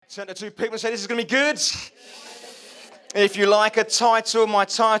Turn to two people and say, this is going to be good. If you like a title, my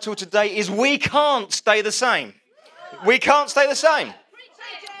title today is We Can't Stay the Same. We can't stay the same.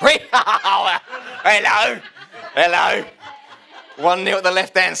 Hello. 1-0 at the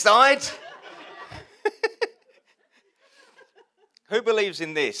left-hand side. Who believes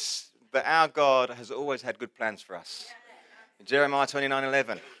in this? That our God has always had good plans for us. Jeremiah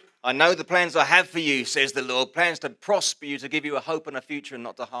 29:11. I know the plans I have for you, says the Lord, plans to prosper you, to give you a hope and a future and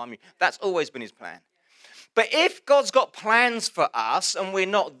not to harm you. That's always been his plan. But if God's got plans for us and we're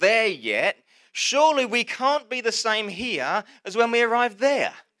not there yet, surely we can't be the same here as when we arrived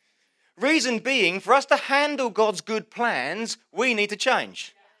there. Reason being, for us to handle God's good plans, we need to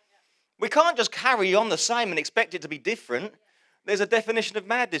change. We can't just carry on the same and expect it to be different. There's a definition of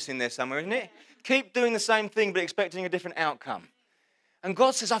madness in there somewhere, isn't it? Keep doing the same thing but expecting a different outcome. And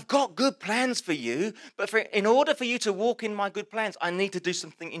God says, I've got good plans for you, but in order for you to walk in my good plans, I need to do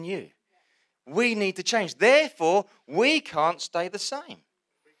something in you. We need to change. Therefore, we can't stay the same.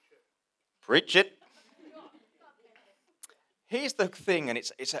 Preach it. Here's the thing, and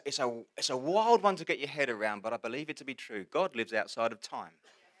it's a wild one to get your head around, but I believe it to be true. God lives outside of time.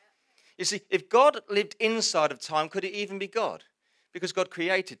 You see, if God lived inside of time, could it even be God? Because God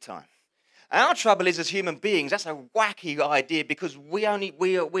created time. Our trouble is, as human beings, that's a wacky idea because we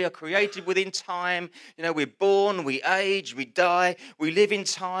are created within time. You know, we're born, we age, we die, we live in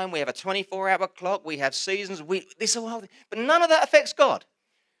time. We have a 24-hour clock. We have seasons. But none of that affects God.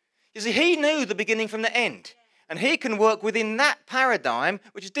 You see, he knew the beginning from the end, and he can work within that paradigm,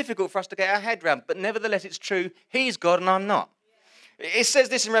 which is difficult for us to get our head around. But nevertheless, it's true. He's God, and I'm not. It says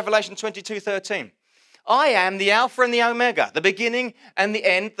this in Revelation 22:13. I am the Alpha and the Omega, the beginning and the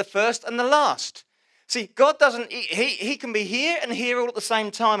end, the first and the last. See, God doesn't, he can be here and here all at the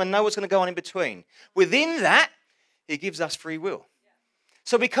same time and know what's going to go on in between. Within that, he gives us free will.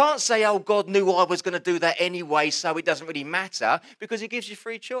 So we can't say, oh, God knew I was going to do that anyway, so it doesn't really matter, because he gives you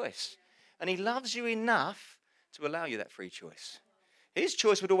free choice. And he loves you enough to allow you that free choice. His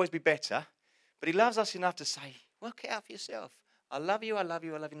choice would always be better, but he loves us enough to say, work it out for yourself. I love you, I love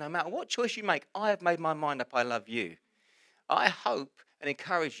you, I love you. No matter what choice you make, I have made my mind up, I love you. I hope and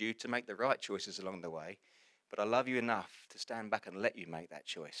encourage you to make the right choices along the way, but I love you enough to stand back and let you make that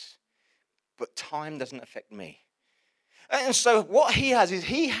choice. But time doesn't affect me. And so what he has is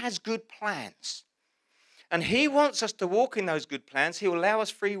he has good plans. And he wants us to walk in those good plans. He will allow us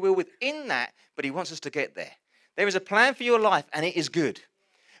free will within that, but he wants us to get there. There is a plan for your life, and it is good.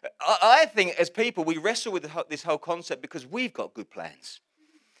 I think as people, we wrestle with this whole concept because we've got good plans.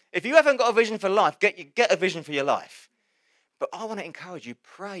 If you haven't got a vision for life, get a vision for your life. But I want to encourage you,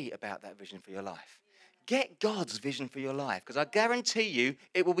 pray about that vision for your life. Get God's vision for your life, because I guarantee you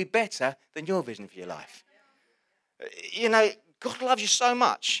it will be better than your vision for your life. You know, God loves you so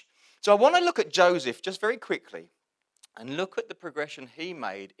much. So I want to look at Joseph just very quickly and look at the progression he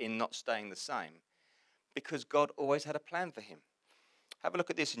made in not staying the same, because God always had a plan for him. Have a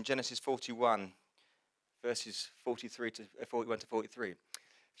look at this in Genesis 41, verses 41 to 43.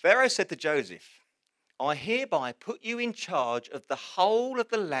 Pharaoh said to Joseph, I hereby put you in charge of the whole of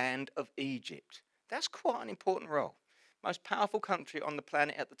the land of Egypt. That's quite an important role. Most powerful country on the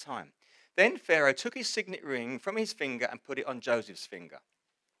planet at the time. Then Pharaoh took his signet ring from his finger and put it on Joseph's finger.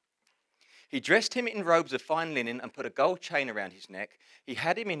 He dressed him in robes of fine linen and put a gold chain around his neck. He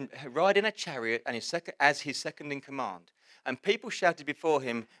had him ride in a chariot and as his second in command. And people shouted before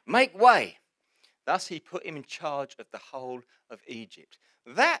him, make way. Thus he put him in charge of the whole of Egypt.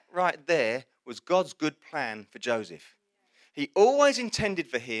 That right there was God's good plan for Joseph. He always intended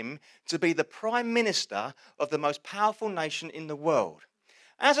for him to be the prime minister of the most powerful nation in the world.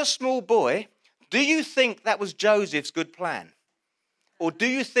 As a small boy, do you think that was Joseph's good plan? Or do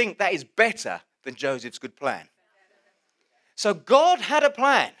you think that is better than Joseph's good plan? So God had a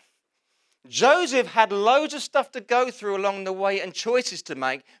plan. Joseph had loads of stuff to go through along the way and choices to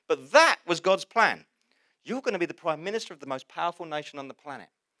make, but that was God's plan. You're going to be the prime minister of the most powerful nation on the planet.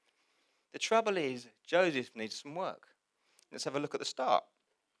 The trouble is, Joseph needs some work. Let's have a look at the start.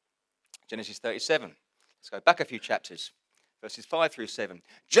 Genesis 37. Let's go back a few chapters, verses 5 through 7.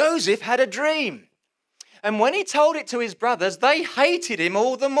 Joseph had a dream, and when he told it to his brothers, they hated him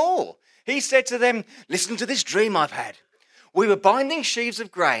all the more. He said to them, listen to this dream I've had. We were binding sheaves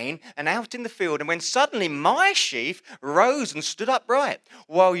of grain and out in the field, and when suddenly my sheaf rose and stood upright,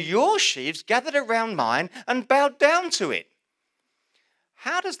 while your sheaves gathered around mine and bowed down to it.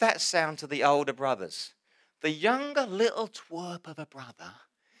 How does that sound to the older brothers? The younger little twerp of a brother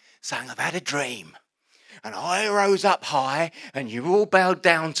saying, I've had a dream, and I rose up high, and you all bowed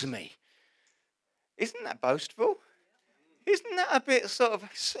down to me. Isn't that boastful? Isn't that a bit sort of,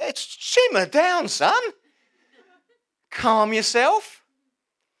 simmer down, son? Calm yourself.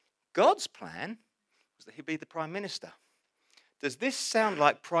 God's plan was that he'd be the Prime Minister. Does this sound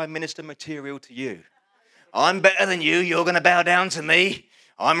like Prime Minister material to you? I'm better than you. You're going to bow down to me.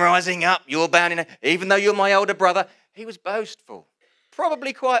 I'm rising up. You're bowing down. Even though you're my older brother. He was boastful.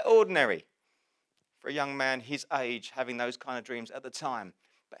 Probably quite ordinary for a young man his age having those kind of dreams at the time.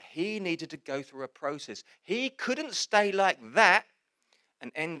 But he needed to go through a process. He couldn't stay like that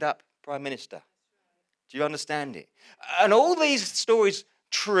and end up Prime Minister. Do you understand it? And all these stories,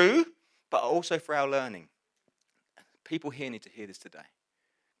 true, but also for our learning. People here need to hear this today.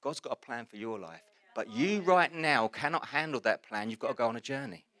 God's got a plan for your life. But you right now cannot handle that plan. You've got to go on a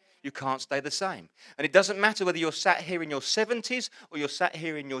journey. You can't stay the same. And it doesn't matter whether you're sat here in your 70s or you're sat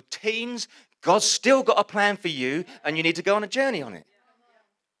here in your teens. God's still got a plan for you and you need to go on a journey on it.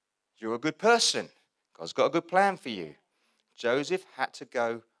 You're a good person. God's got a good plan for you. Joseph had to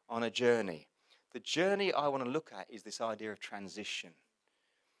go on a journey. The journey I want to look at is this idea of transition.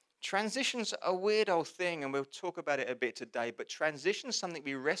 Transition's a weird old thing, and we'll talk about it a bit today, but transition's something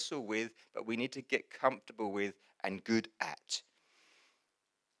we wrestle with, but we need to get comfortable with and good at.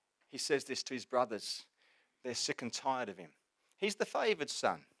 He says this to his brothers. They're sick and tired of him. He's the favoured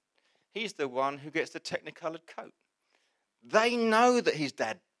son. He's the one who gets the technicoloured coat. They know that his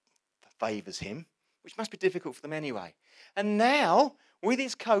dad favours him, which must be difficult for them anyway. And now, with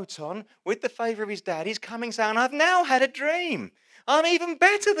his coat on, with the favour of his dad, he's coming saying, I've now had a dream. I'm even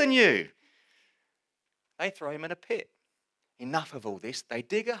better than you. They throw him in a pit. Enough of all this. They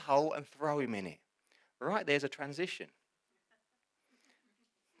dig a hole and throw him in it. Right, there's a transition.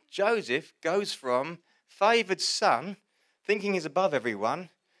 Joseph goes from favoured son, thinking he's above everyone,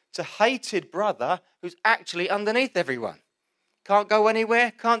 to hated brother who's actually underneath everyone. Can't go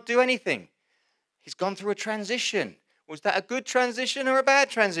anywhere, can't do anything. He's gone through a transition. Was that a good transition or a bad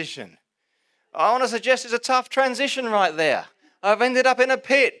transition? I want to suggest it's a tough transition right there. I've ended up in a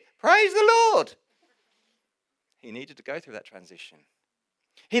pit. Praise the Lord. He needed to go through that transition.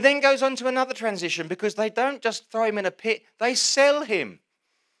 He then goes on to another transition because they don't just throw him in a pit, they sell him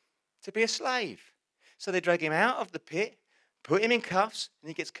to be a slave. So they drag him out of the pit, put him in cuffs, and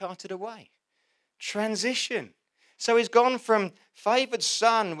he gets carted away. Transition. So he's gone from favoured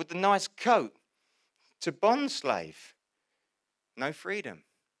son with the nice coat to bond slave. No freedom.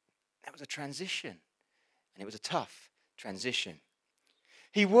 That was a transition. And it was a tough transition.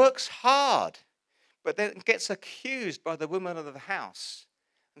 He works hard, but then gets accused by the woman of the house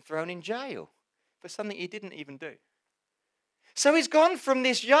and thrown in jail for something he didn't even do. So he's gone from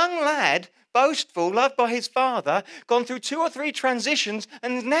this young lad, boastful, loved by his father, gone through 2 or 3 transitions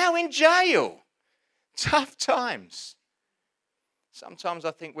and is now in jail. Tough times. Sometimes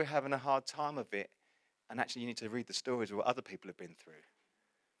I think we're having a hard time of it, and actually you need to read the stories of what other people have been through.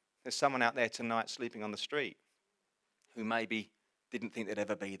 There's someone out there tonight sleeping on the street who maybe didn't think they'd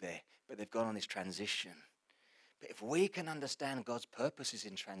ever be there, but they've gone on this transition. But if we can understand God's purposes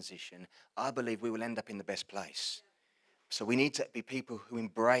in transition, I believe we will end up in the best place. So we need to be people who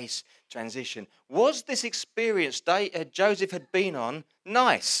embrace transition. Was this experience Joseph had been on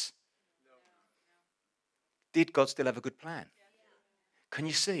nice? Did God still have a good plan? Can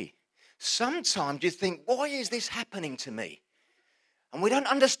you see? Sometimes you think, why is this happening to me? And we don't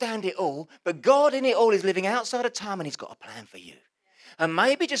understand it all, but God in it all is living outside of time and he's got a plan for you. And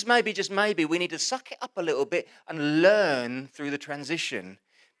maybe, just maybe, we need to suck it up a little bit and learn through the transition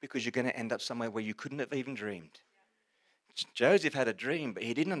because you're going to end up somewhere where you couldn't have even dreamed. Joseph had a dream, but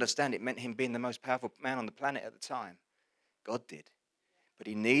he didn't understand it meant him being the most powerful man on the planet at the time. God did. But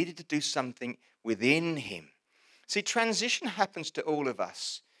he needed to do something within him. See, transition happens to all of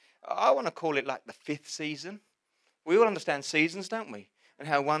us. I want to call it like the 5th season. We all understand seasons, don't we? And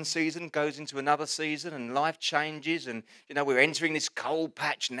how one season goes into another season and life changes and, we're entering this cold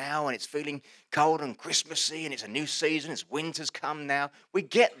patch now and it's feeling cold and Christmassy and it's a new season, it's winter's come now. We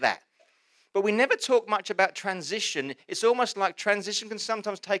get that. But we never talk much about transition. It's almost like transition can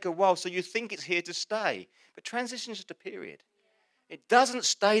sometimes take a while, so you think it's here to stay. But transition is just a period. It doesn't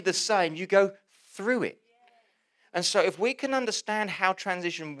stay the same. You go through it. And so if we can understand how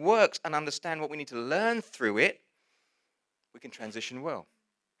transition works and understand what we need to learn through it, we can transition well.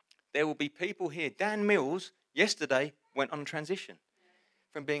 There will be people here. Dan Mills, yesterday, went on transition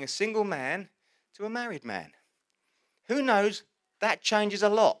from being a single man to a married man. Who knows? That changes a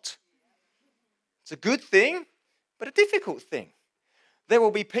lot. It's a good thing, but a difficult thing. There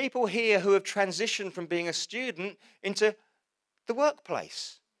will be people here who have transitioned from being a student into the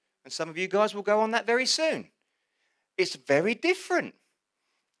workplace. And some of you guys will go on that very soon. It's very different.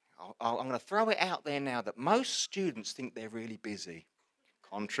 I'm going to throw it out there now that most students think they're really busy.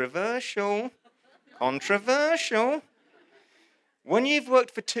 Controversial. Controversial. When you've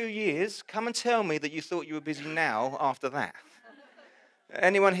worked for 2 years, come and tell me that you thought you were busy now after that.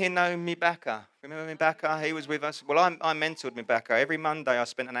 Anyone here know Mibaka? Remember Mibaka? He was with us. Well, I mentored Mibaka. Every Monday I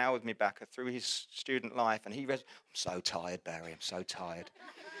spent an hour with Mibaka through his student life. And I'm so tired, Barry. I'm so tired.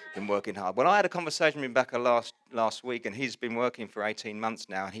 Been working hard. Well, I had a conversation with Mibaka last week, and he's been working for 18 months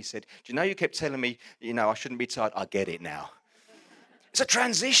now. And he said, do you know you kept telling me, I shouldn't be tired? I get it now. It's a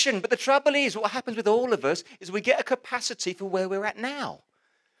transition. But the trouble is, what happens with all of us is we get a capacity for where we're at now.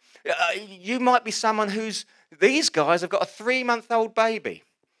 You might be someone these guys have got a 3-month-old baby.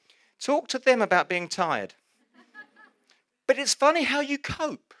 Talk to them about being tired. But it's funny how you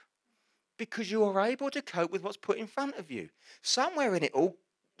cope, because you are able to cope with what's put in front of you. Somewhere in it all,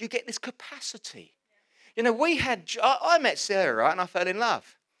 you get this capacity. I met Sarah, right, and I fell in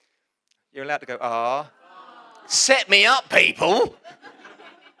love. You're allowed to go, set me up, people.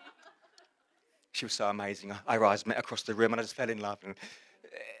 She was so amazing. I met across the room and I just fell in love. And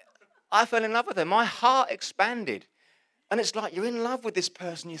I fell in love with her. My heart expanded. And it's like you're in love with this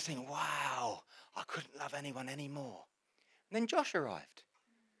person. You think, wow, I couldn't love anyone anymore. And then Josh arrived.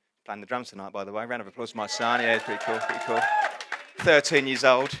 Playing the drums tonight, by the way. Round of applause for my son. Yeah, it's pretty cool. 13 years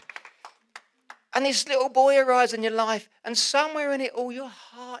old. And this little boy arrives in your life. And somewhere in it all, your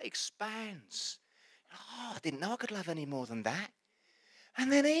heart expands. I didn't know I could love any more than that.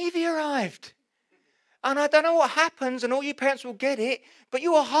 And then Evie arrived. And I don't know what happens, and all you parents will get it, but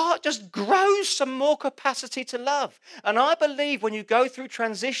your heart just grows some more capacity to love. And I believe when you go through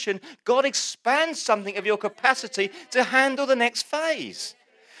transition, God expands something of your capacity to handle the next phase.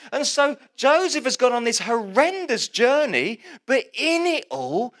 And so Joseph has gone on this horrendous journey, but in it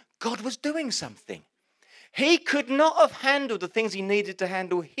all, God was doing something. He could not have handled the things he needed to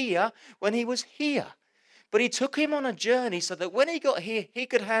handle here when he was here. But he took him on a journey so that when he got here, he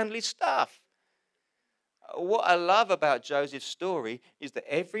could handle his stuff. What I love about Joseph's story is that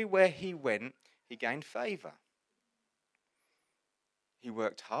everywhere he went, he gained favor. He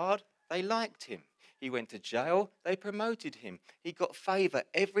worked hard, they liked him. He went to jail, they promoted him. He got favor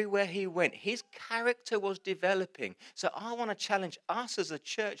everywhere he went. His character was developing. So I want to challenge us as a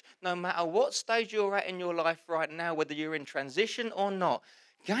church, no matter what stage you're at in your life right now, whether you're in transition or not,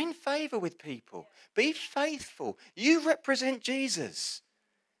 gain favor with people. Be faithful. You represent Jesus.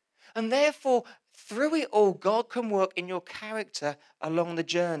 And therefore, through it all, God can work in your character along the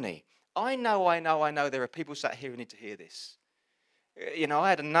journey. I know there are people sat here who need to hear this. I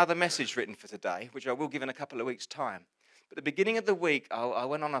had another message written for today, which I will give in a couple of weeks' time. But at the beginning of the week, I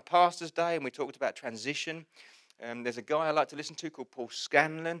went on a pastor's day and we talked about transition. There's a guy I like to listen to called Paul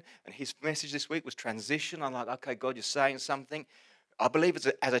Scanlon, and his message this week was transition. I'm like, okay, God, you're saying something. I believe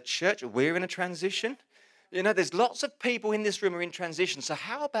as a church, we're in a transition. There's lots of people in this room who are in transition. So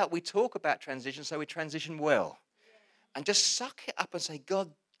how about we talk about transition so we transition well? And just suck it up and say,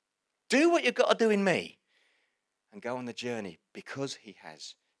 God, do what you've got to do in me. And go on the journey because he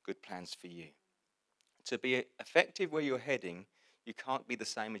has good plans for you. To be effective where you're heading, you can't be the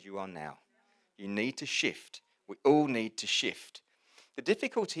same as you are now. You need to shift. We all need to shift. The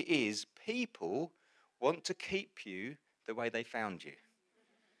difficulty is people want to keep you the way they found you.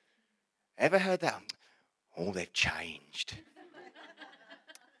 Ever heard that? Oh, they've changed.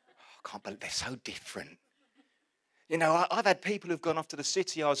 I can't believe they're so different. I've had people who've gone off to the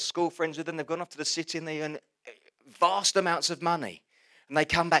city. I was school friends with them. They've gone off to the city and they earn vast amounts of money. And they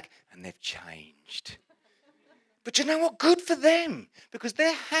come back and they've changed. But you know what? Good for them. Because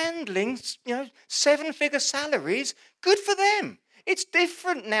they're handling, 7-figure salaries. Good for them. It's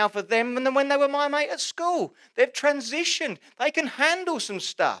different now for them than when they were my mate at school. They've transitioned. They can handle some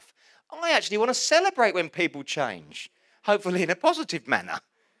stuff. I actually want to celebrate when people change, hopefully in a positive manner.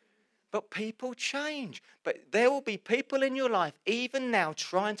 But people change. But there will be people in your life, even now,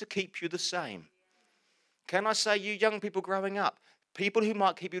 trying to keep you the same. Can I say, you young people growing up, people who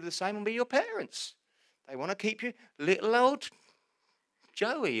might keep you the same will be your parents. They want to keep you little old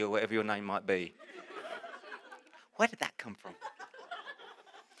Joey or whatever your name might be. Where did that come from?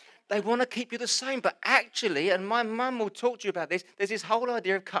 They want to keep you the same, but actually, and my mum will talk to you about this, there's this whole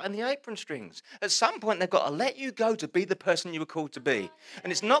idea of cutting the apron strings. At some point, they've got to let you go to be the person you were called to be.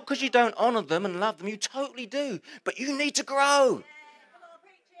 And it's not because you don't honour them and love them, you totally do, but you need to grow.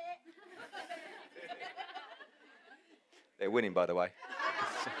 They're winning, by the way.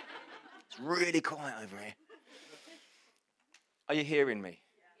 It's really quiet over here. Are you hearing me?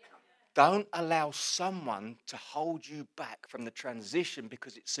 Don't allow someone to hold you back from the transition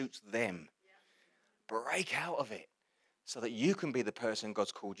because it suits them. Break out of it. so that you can be the person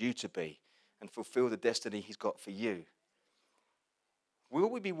God's called you to be and fulfill the destiny he's got for you? Will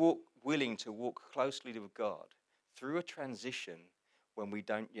we be willing to walk closely with God through a transition when we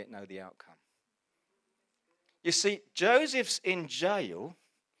don't yet know the outcome? You see, Joseph's in jail.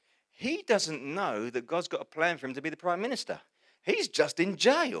 He doesn't know that God's got a plan for him to be the prime minister. He's just in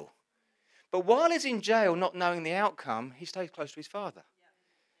jail. But while he's in jail, not knowing the outcome, he stays close to his father.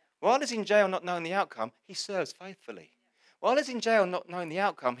 While he's in jail, not knowing the outcome, he serves faithfully. While he's in jail, not knowing the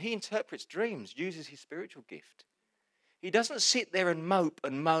outcome, he interprets dreams, uses his spiritual gift. He doesn't sit there and mope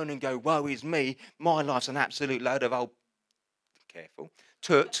and moan and go, woe is me, my life's an absolute load of old, careful,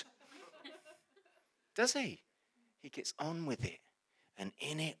 toot. Does he? He gets on with it. And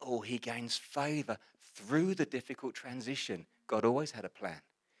in it all, he gains favour through the difficult transition. God always had a plan.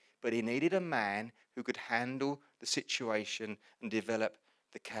 But he needed a man who could handle the situation and develop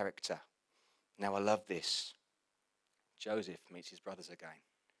the character. Now, I love this. Joseph meets his brothers again.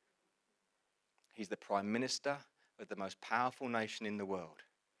 He's the prime minister of the most powerful nation in the world.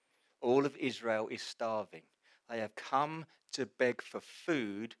 All of Israel is starving. They have come to beg for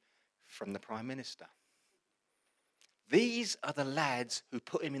food from the prime minister. These are the lads who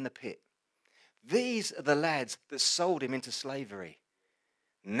put him in the pit. These are the lads that sold him into slavery.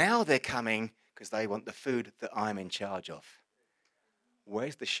 Now they're coming because they want the food that I'm in charge of.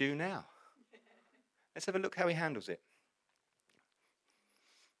 Where's the shoe now? Let's have a look how he handles it.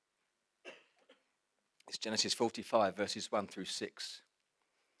 It's Genesis 45, verses 1 through 6.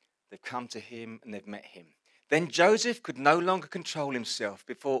 They've come to him and they've met him. Then Joseph could no longer control himself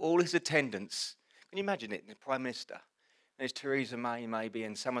before all his attendants. Can you imagine it? The prime minister. And it's Theresa May, maybe,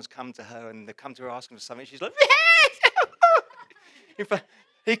 and someone's come to her and they come to her asking for something. She's like, in fact,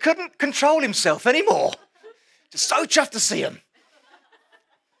 he couldn't control himself anymore. Just so chuffed to see him.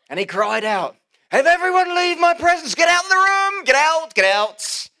 And he cried out, have everyone leave my presence. Get out of the room. Get out, get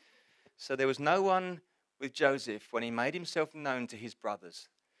out. So there was no one with Joseph when he made himself known to his brothers.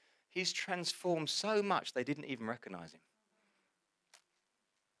 He's transformed so much they didn't even recognize him.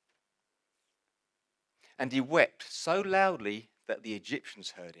 And he wept so loudly that the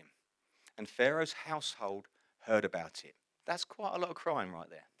Egyptians heard him. And Pharaoh's household heard about it. That's quite a lot of crying right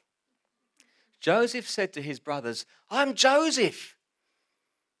there. Joseph said to his brothers, I'm Joseph.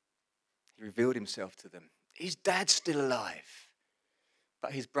 He revealed himself to them. His dad's still alive.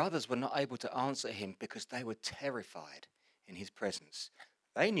 But his brothers were not able to answer him because they were terrified in his presence.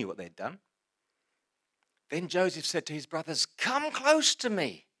 They knew what they'd done. Then Joseph said to his brothers, come close to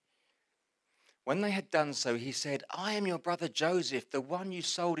me. When they had done so, he said, I am your brother Joseph, the one you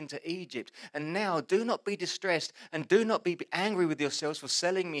sold into Egypt. And now do not be distressed and do not be angry with yourselves for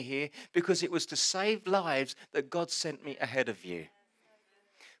selling me here, because it was to save lives that God sent me ahead of you.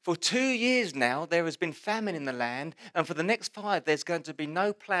 For 2 years now, there has been famine in the land, and for the next 5, there's going to be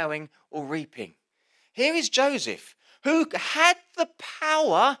no ploughing or reaping. Here is Joseph, who had the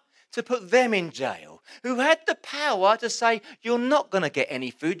power to put them in jail, who had the power to say, you're not going to get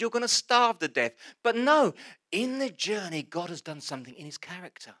any food, you're going to starve to death. But no, in the journey, God has done something in his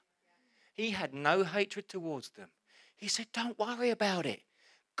character. He had no hatred towards them. He said, don't worry about it.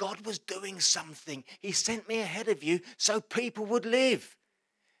 God was doing something. He sent me ahead of you so people would live.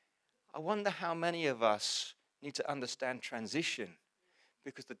 I wonder how many of us need to understand transition,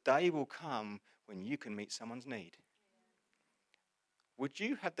 because the day will come when you can meet someone's need. Would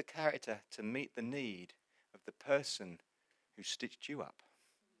you have the character to meet the need of the person who stitched you up?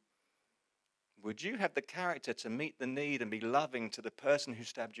 Would you have the character to meet the need and be loving to the person who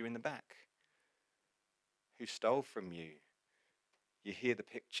stabbed you in the back, who stole from you? You hear the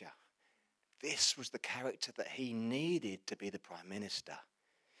picture. This was the character that he needed to be the prime minister.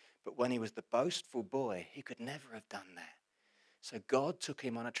 But when he was the boastful boy, he could never have done that. So God took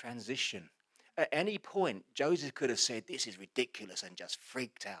him on a transition. At any point, Joseph could have said, this is ridiculous, and just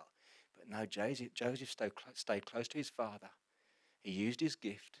freaked out. But no, Joseph stayed close to his father. He used his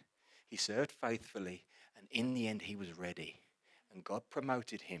gift. He served faithfully. And in the end, he was ready. And God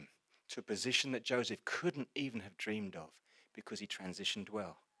promoted him to a position that Joseph couldn't even have dreamed of, because he transitioned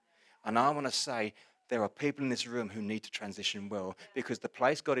well. And I want to say, there are people in this room who need to transition well, because the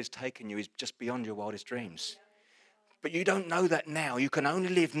place God has taken you is just beyond your wildest dreams. But you don't know that now. You can only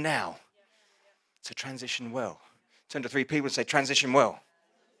live now. So transition well. Turn to 3 people and say, transition well.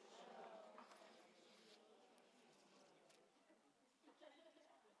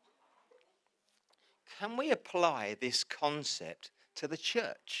 Can we apply this concept to the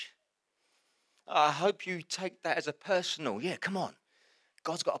church? I hope you take that as a personal, come on.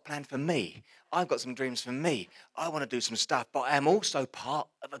 God's got a plan for me. I've got some dreams for me. I want to do some stuff, but I am also part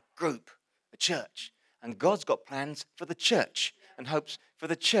of a group, a church. And God's got plans for the church and hopes for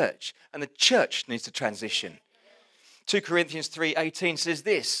the church. And the church needs to transition. 2 Corinthians 3:18 says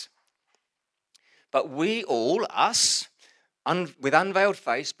this, but we all, us, with unveiled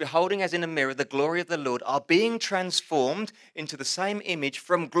face, beholding as in a mirror the glory of the Lord, are being transformed into the same image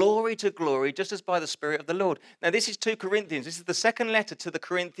from glory to glory, just as by the Spirit of the Lord. Now, this is 2 Corinthians. This is the second letter to the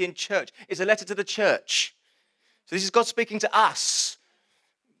Corinthian church. It's a letter to the church. So this is God speaking to us.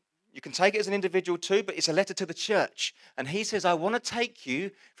 You can take it as an individual too, but it's a letter to the church. And he says, I want to take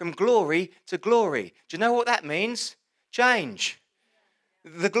you from glory to glory. Do you know what that means? Change.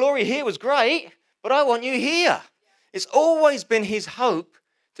 The glory here was great, but I want you here. It's always been his hope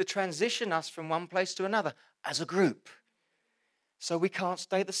to transition us from one place to another as a group. So we can't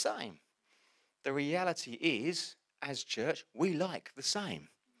stay the same. The reality is, as church, we like the same.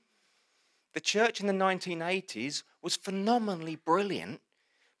 The church in the 1980s was phenomenally brilliant,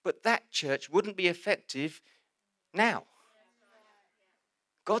 but that church wouldn't be effective now.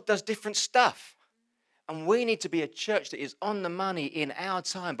 God does different stuff. And we need to be a church that is on the money in our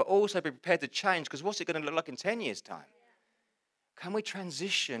time, but also be prepared to change, because what's it going to look like in 10 years' time? Can we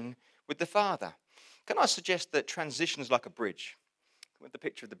transition with the Father? Can I suggest that transition is like a bridge? With the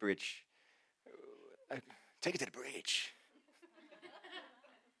picture of the bridge. Take it to the bridge.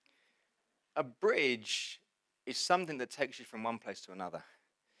 A bridge is something that takes you from one place to another.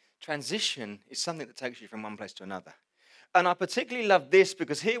 Transition is something that takes you from one place to another. And I particularly love this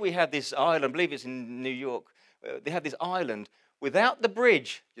because here we have this island, I believe it's in New York. They have this island. Without the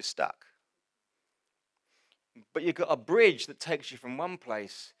bridge, you're stuck. But you've got a bridge that takes you from one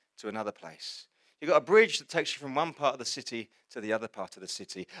place to another place. You've got a bridge that takes you from one part of the city to the other part of the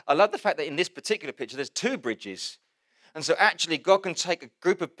city. I love the fact that in this particular picture, there's two bridges. And so actually, God can take a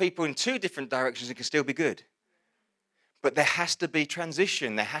group of people in two different directions and can still be good. But there has to be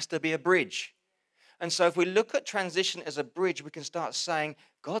transition. There has to be a bridge. And so if we look at transition as a bridge, we can start saying,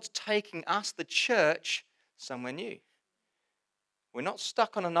 God's taking us, the church, somewhere new. We're not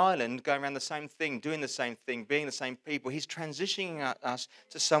stuck on an island going around the same thing, doing the same thing, being the same people. He's transitioning us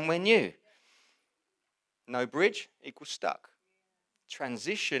to somewhere new. No bridge equals stuck.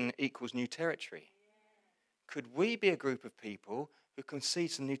 Transition equals new territory. Could we be a group of people who can see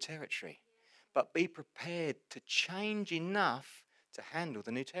some new territory, but be prepared to change enough to handle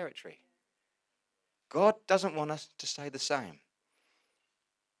the new territory? God doesn't want us to stay the same.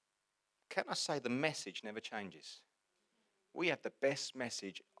 Can I say the message never changes? We have the best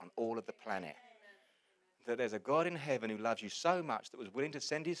message on all of the planet. That there's a God in heaven who loves you so much that was willing to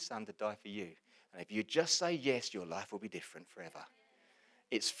send his son to die for you. And if you just say yes, your life will be different forever.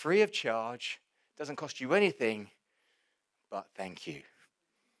 It's free of charge, doesn't cost you anything, but thank you.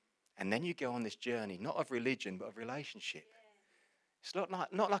 And then you go on this journey, not of religion, but of relationship. It's not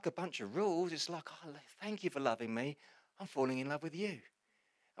like a bunch of rules. It's like, oh, thank you for loving me. I'm falling in love with you.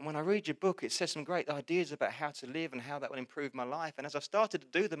 And when I read your book, it says some great ideas about how to live and how that will improve my life. And as I started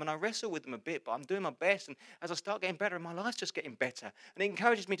to do them, and I wrestle with them a bit, but I'm doing my best. And as I start getting better, my life's just getting better. And it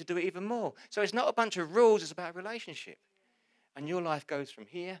encourages me to do it even more. So it's not a bunch of rules. It's about a relationship. And your life goes from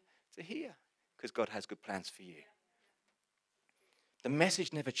here to here because God has good plans for you. The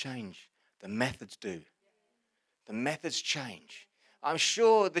message never changes. The methods do. The methods change. I'm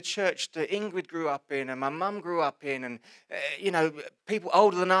sure the church that Ingrid grew up in and my mum grew up in and, people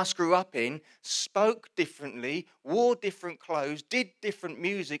older than us grew up in spoke differently, wore different clothes, did different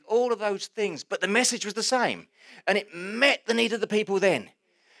music, all of those things. But the message was the same. And it met the need of the people then.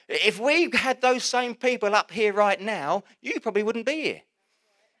 If we had those same people up here right now, you probably wouldn't be here.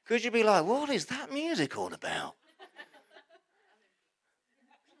 Because you'd be like, what is that music all about?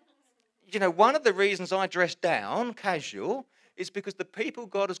 One of the reasons I dress down, casual, is because the people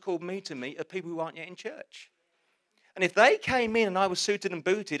God has called me to meet are people who aren't yet in church. And if they came in and I was suited and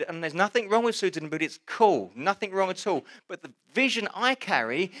booted, and there's nothing wrong with suited and booted, it's cool, nothing wrong at all. But the vision I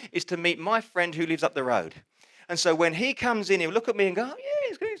carry is to meet my friend who lives up the road. And so when he comes in, he'll look at me and go, oh,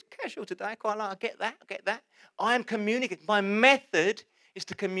 yeah, he's casual today, I quite like, I get that. I am communicating. My method is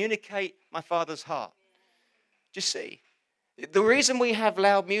to communicate my Father's heart. Do you see? The reason we have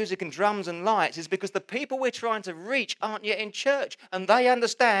loud music and drums and lights is because the people we're trying to reach aren't yet in church and they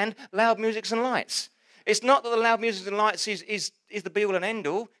understand loud music and lights. It's not that the loud music and lights is the be-all and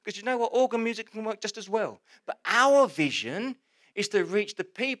end-all, because you know what? Organ music can work just as well. But our vision is to reach the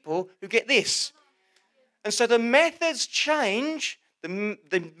people who get this. And so the methods change,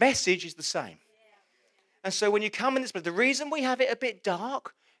 the message is the same. And so when you come in this place, the reason we have it a bit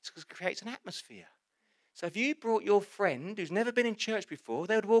dark is because it creates an atmosphere. So if you brought your friend who's never been in church before,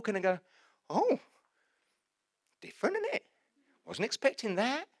 they would walk in and go, oh, different, isn't it? Wasn't expecting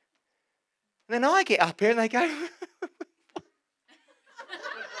that. then I get up here and they go,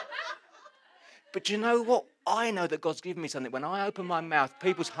 but you know what? I know that God's given me something. When I open my mouth,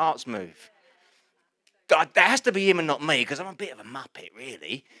 people's hearts move. That has to be him and not me, because I'm a bit of a muppet,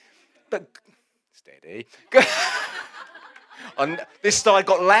 really. But, steady. And this side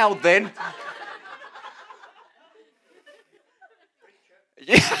got loud then.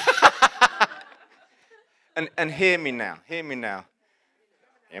 And hear me now.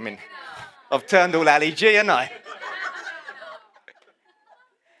 I mean, I've turned all Ali G, haven't I?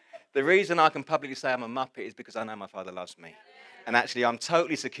 The reason I can publicly say I'm a muppet is because I know my Father loves me. And actually, I'm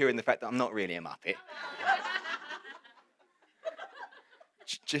totally secure in the fact that I'm not really a muppet.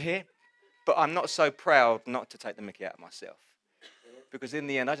 Do you hear? But I'm not so proud not to take the mickey out of myself. Because in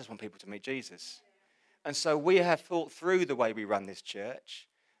the end, I just want people to meet Jesus. And so we have thought through the way we run this church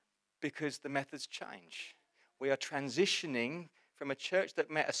because the methods change. We are transitioning from a church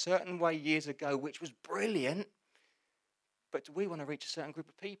that met a certain way years ago, which was brilliant, but we want to reach a certain group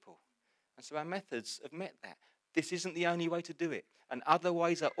of people. And so our methods have met that. This isn't the only way to do it. And other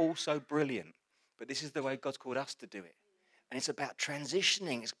ways are also brilliant. But this is the way God's called us to do it. And it's about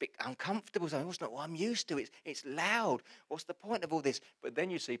transitioning. It's a bit uncomfortable. So it's not what I'm used to. It's loud. What's the point of all this? But then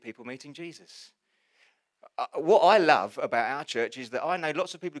you see people meeting Jesus. What I love about our church is that I know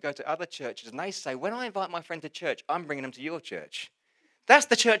lots of people who go to other churches and they say, when I invite my friend to church, I'm bringing them to your church. That's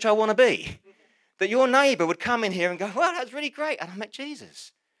the church I want to be. That your neighbour would come in here and go, well, that's really great. And I met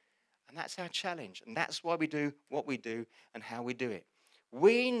Jesus. And that's our challenge. And that's why we do what we do and how we do it.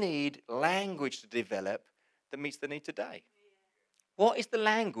 We need language to develop that meets the need today. What is the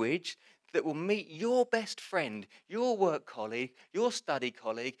language that will meet your best friend, your work colleague, your study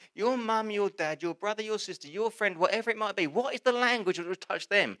colleague, your mum, your dad, your brother, your sister, your friend, whatever it might be? What is the language that will touch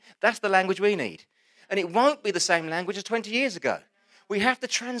them? That's the language we need. And it won't be the same language as 20 years ago. We have to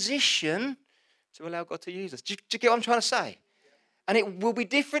transition to allow God to use us. Do you get what I'm trying to say? And it will be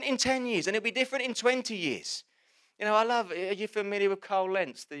different in 10 years, and it'll be different in 20 years. You know, are you familiar with Carl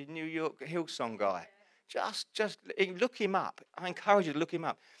Lentz, the New York Hillsong guy? Just look him up. I encourage you to look him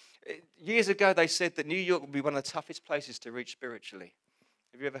up. Years ago, they said that New York would be one of the toughest places to reach spiritually.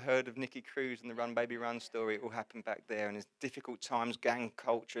 Have you ever heard of Nicky Cruz and the Run Baby Run story? It all happened back there, and it's difficult times, gang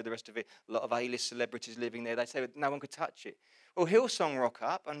culture, the rest of it. A lot of A-list celebrities living there. They say no one could touch it. Well, Hillsong rock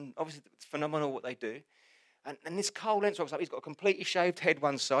up, and obviously it's phenomenal what they do. And this Carl Lentz rocks up. He's got a completely shaved head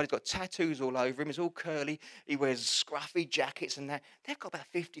one side. He's got tattoos all over him. He's all curly. He wears scruffy jackets and that. They've got about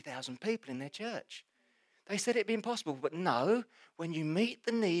 50,000 people in their church. They said it'd be impossible, but no, when you meet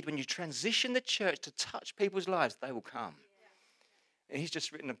the need, when you transition the church to touch people's lives, they will come. And he's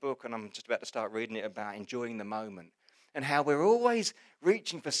just written a book, and I'm just about to start reading it, about enjoying the moment and how we're always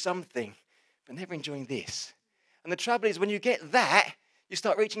reaching for something, but never enjoying this. And the trouble is, when you get that, you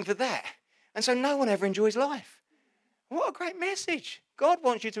start reaching for that. And so no one ever enjoys life. What a great message. God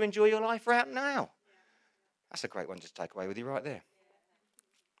wants you to enjoy your life right now. That's a great one to take away with you right there.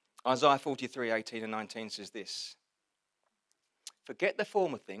 Isaiah 43, 18 and 19 says this. Forget the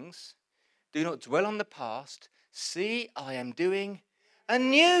former things. Do not dwell on the past. See, I am doing a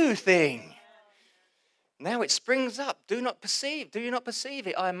new thing. Now it springs up. Do you not perceive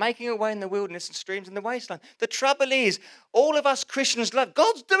it? I am making a way in the wilderness and streams in the wasteland. The trouble is, all of us Christians love,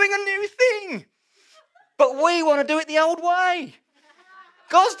 God's doing a new thing. But we want to do it the old way.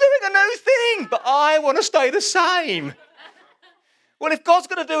 God's doing a new thing, but I want to stay the same. Well, if God's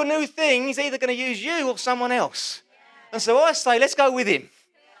going to do a new thing, he's either going to use you or someone else. And so I say, let's go with him.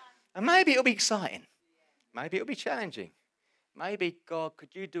 And maybe it'll be exciting. Maybe it'll be challenging. Maybe, God,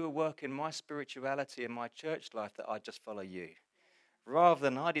 could you do a work in my spirituality and my church life that I just follow you? Rather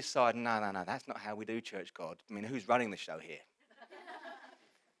than I decide, no, that's not how we do church, God. I mean, who's running the show here?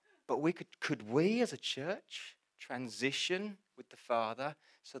 But could we as a church transition with the Father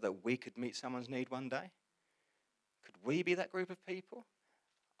so that we could meet someone's need one day? Could we be that group of people?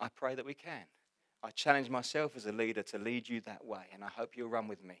 I pray that we can. I challenge myself as a leader to lead you that way, and I hope you'll run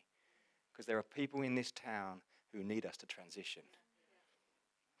with me, because there are people in this town who need us to transition.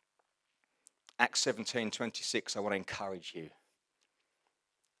 Acts 17:26, I want to encourage you.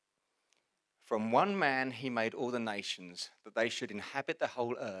 From one man he made all the nations, that they should inhabit the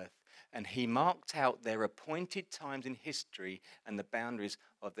whole earth, and he marked out their appointed times in history and the boundaries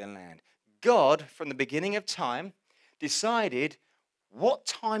of their land. God, from the beginning of time, decided what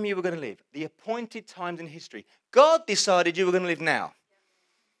time you were going to live, the appointed times in history. God decided you were going to live now.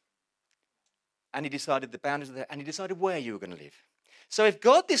 And he decided the boundaries of that, and he decided where you were going to live. So if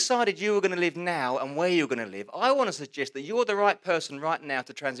God decided you were going to live now and where you were going to live, I want to suggest that you're the right person right now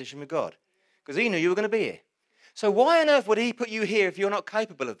to transition with God, because he knew you were going to be here. So why on earth would he put you here if you're not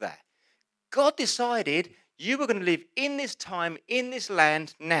capable of that? God decided you were going to live in this time, in this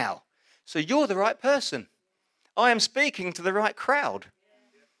land now. So you're the right person. I am speaking to the right crowd.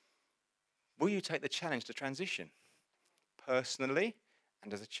 Will you take the challenge to transition personally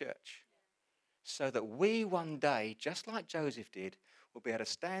and as a church? So that we one day, just like Joseph did, will be able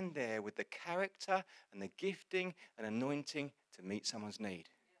to stand there with the character and the gifting and anointing to meet someone's need.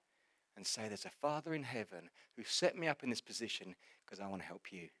 And say, there's a Father in heaven who set me up in this position because I want to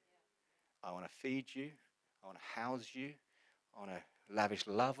help you. I want to feed you. I want to house you. I want to lavish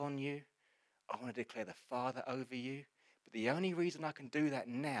love on you. I want to declare the Father over you. But the only reason I can do that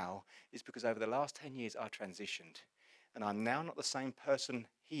now is because over the last 10 years I transitioned. And I'm now not the same person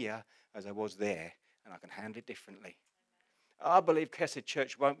here as I was there. And I can handle it differently. I believe Kesed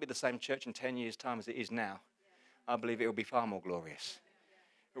Church won't be the same church in 10 years' time as it is now. I believe it will be far more glorious.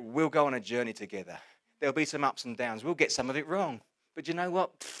 We'll go on a journey together. There'll be some ups and downs. We'll get some of it wrong. But you know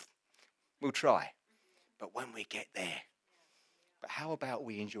what? We'll try. But when we get there. But how about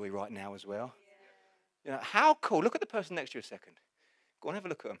we enjoy right now as well? You know, how cool. Look at the person next to you a second. Go on, have a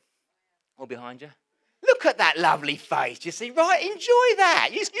look at them. Or behind you. Look at that lovely face. You see, right? Enjoy that.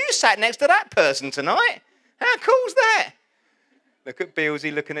 You sat next to that person tonight. How cool's that? Look at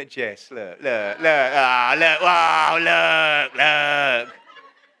Beelzy looking at Jess. Look. Ah, look. Wow, look.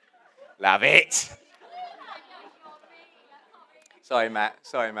 Love it. Sorry,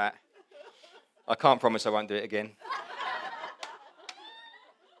 Matt. I can't promise I won't do it again.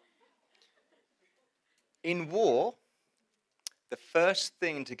 In war, the first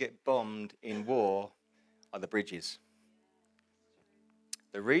thing to get bombed in war are the bridges.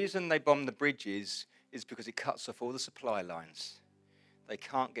 The reason they bomb the bridges is because it cuts off all the supply lines. They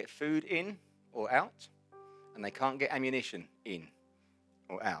can't get food in or out, and they can't get ammunition in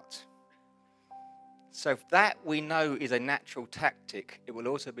or out. So if that we know is a natural tactic, it will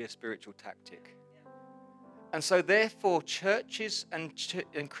also be a spiritual tactic. And so therefore, churches and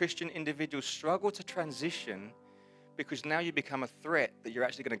Christian individuals struggle to transition because now you become a threat that you're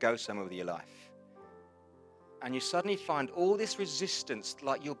actually going to go somewhere with your life. And you suddenly find all this resistance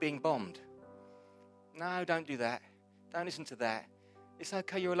like you're being bombed. No, don't do that. Don't listen to that. It's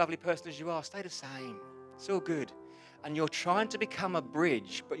okay, you're a lovely person as you are. Stay the same. It's all good. And you're trying to become a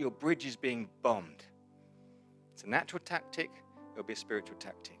bridge, but your bridge is being bombed. It's a natural tactic. It'll be a spiritual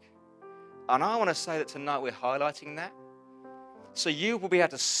tactic. And I want to say that tonight we're highlighting that. So you will be able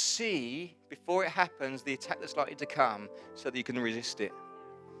to see, before it happens, the attack that's likely to come so that you can resist it.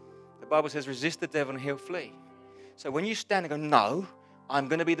 The Bible says, resist the devil and he'll flee. So when you stand and go, no, I'm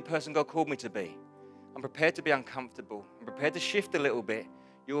going to be the person God called me to be. I'm prepared to be uncomfortable. I'm prepared to shift a little bit.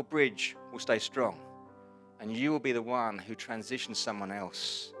 Your bridge will stay strong. And you will be the one who transitions someone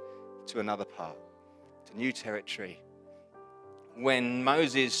else to another part, to new territory. When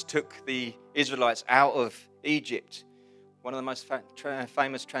Moses took the Israelites out of Egypt, one of the most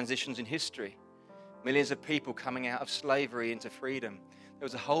famous transitions in history, millions of people coming out of slavery into freedom. There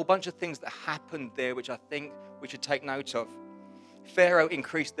was a whole bunch of things that happened there which I think we should take note of. Pharaoh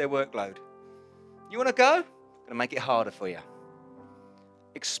increased their workload. You want to go? I'm going to make it harder for you.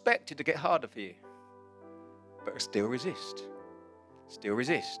 Expect it to get harder for you. But still resist. Still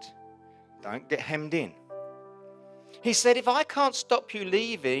resist. Don't get hemmed in. He said, if I can't stop you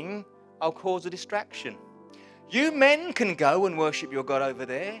leaving, I'll cause a distraction. You men can go and worship your God over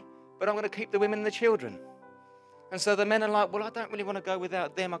there, but I'm going to keep the women and the children. And so the men are like, well, I don't really want to go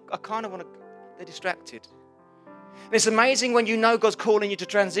without them. I kind of want to. They're distracted. And it's amazing when you know God's calling you to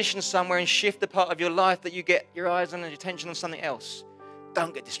transition somewhere and shift a part of your life that you get your eyes and your attention on something else.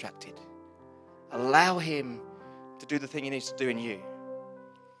 Don't get distracted. Allow him to do the thing he needs to do in you.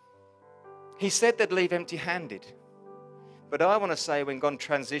 He said they'd leave empty-handed. But I want to say when God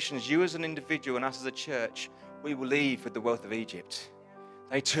transitions you as an individual and us as a church, we will leave with the wealth of Egypt.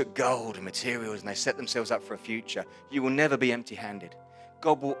 They took gold and materials and they set themselves up for a future. You will never be empty-handed.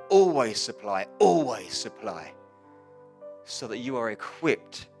 God will always supply, so that you are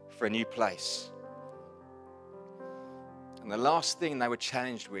equipped for a new place. And the last thing they were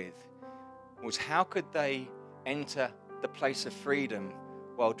challenged with was how could they enter the place of freedom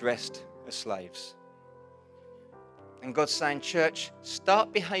while dressed as slaves? And God's saying, church,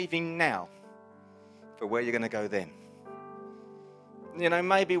 start behaving now for where you're going to go then. You know,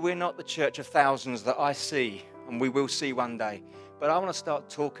 maybe we're not the church of thousands that I see and we will see one day, but I want to start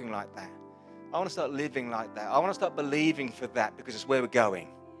talking like that. I want to start living like that. I want to start believing for that because it's where we're going.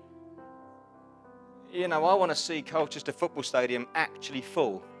 You know, I want to see Colchester Football Stadium actually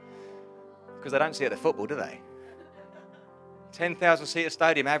full because they don't see it at football, do they? 10,000 seater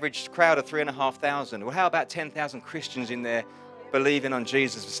stadium, average crowd of 3,500. Well, how about 10,000 Christians in there believing on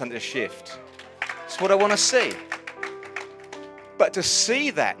Jesus for something to shift. That's what I want to see. But to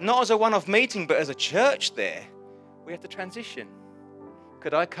see that, not as a one-off meeting, but as a church there, we have to transition.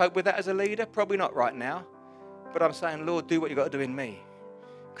 Could I cope with that as a leader? Probably not right now. But I'm saying, Lord, do what you've got to do in me.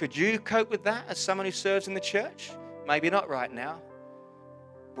 Could you cope with that as someone who serves in the church? Maybe not right now.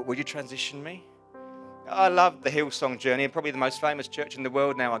 But would you transition me? I love the Hillsong Journey, and probably the most famous church in the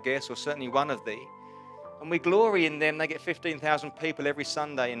world now, I guess, or certainly one of the. And we glory in them. They get 15,000 people every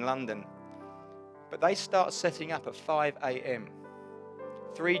Sunday in London. But they start setting up at 5 a.m.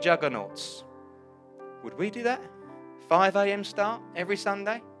 3 juggernauts. Would we do that? 5 a.m. start every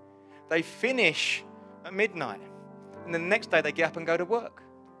Sunday? They finish at midnight. And then the next day they get up and go to work.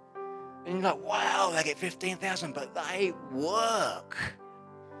 And you're like, wow, they get 15,000, but they work.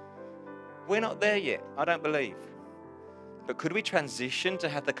 We're not there yet, I don't believe. But could we transition to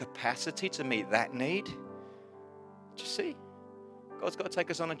have the capacity to meet that need? Just see, God's got to take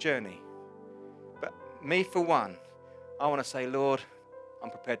us on a journey. But me, for one, I want to say, Lord,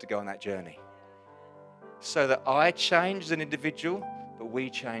 I'm prepared to go on that journey. So that I change as an individual, but we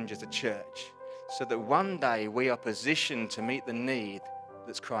change as a church. So that one day we are positioned to meet the need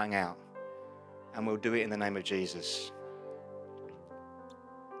that's crying out. And we'll do it in the name of Jesus.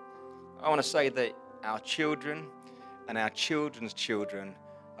 I want to say that our children and our children's children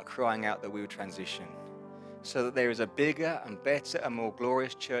are crying out that we will transition. So that there is a bigger and better and more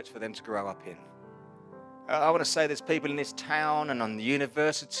glorious church for them to grow up in. I want to say there's people in this town and on the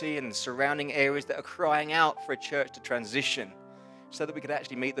university and the surrounding areas that are crying out for a church to transition so that we could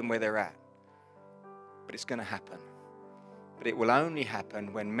actually meet them where they're at. But it's going to happen. But it will only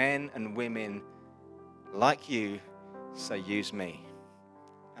happen when men and women like you say, use me.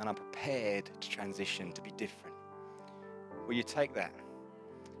 And I'm prepared to transition, to be different. Will you take that?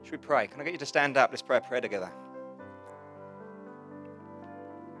 Should we pray? Can I get you to stand up? Let's pray a prayer together.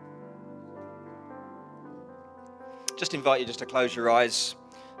 Just invite you just to close your eyes.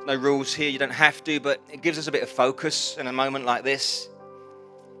 No rules here, you don't have to, but it gives us a bit of focus in a moment like this.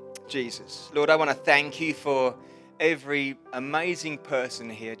 Jesus, Lord, I want to thank you for every amazing person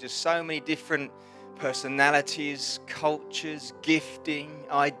here. Just so many different personalities, cultures, gifting,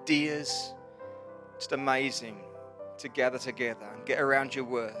 ideas. Just amazing to gather together and get around your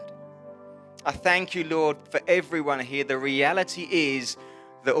word. I thank you, Lord, for everyone here. The reality is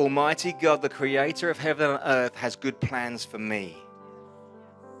that Almighty God, the creator of heaven and earth, has good plans for me.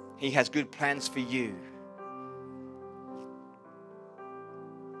 He has good plans for you.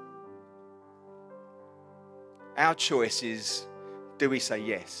 Our choice is, do we say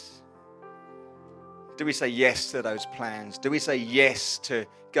yes? Do we say yes to those plans? Do we say yes to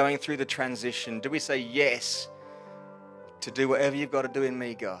going through the transition? Do we say yes to do whatever you've got to do in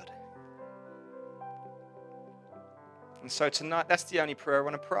me, God? And so tonight, that's the only prayer I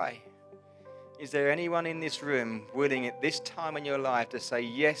want to pray. Is there anyone in this room willing at this time in your life to say,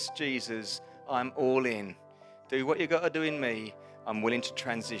 yes, Jesus, I'm all in. Do what you've got to do in me. I'm willing to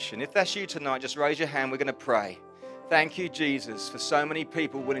transition. If that's you tonight, just raise your hand. We're going to pray. Thank you, Jesus, for so many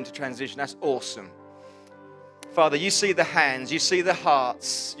people willing to transition. That's awesome. Father, you see the hands, you see the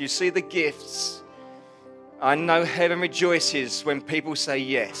hearts, you see the gifts. I know heaven rejoices when people say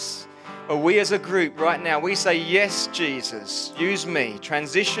yes. But we as a group right now, we say, yes, Jesus, use me,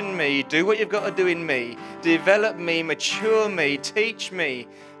 transition me, do what you've got to do in me, develop me, mature me, teach me.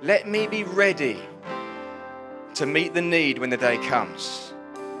 Let me be ready to meet the need when the day comes.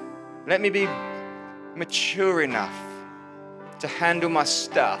 Let me be mature enough to handle my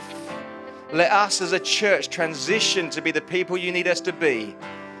stuff. Let us as a church transition to be the people you need us to be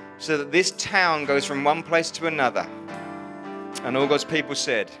so that this town goes from one place to another. And all God's people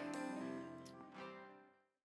said,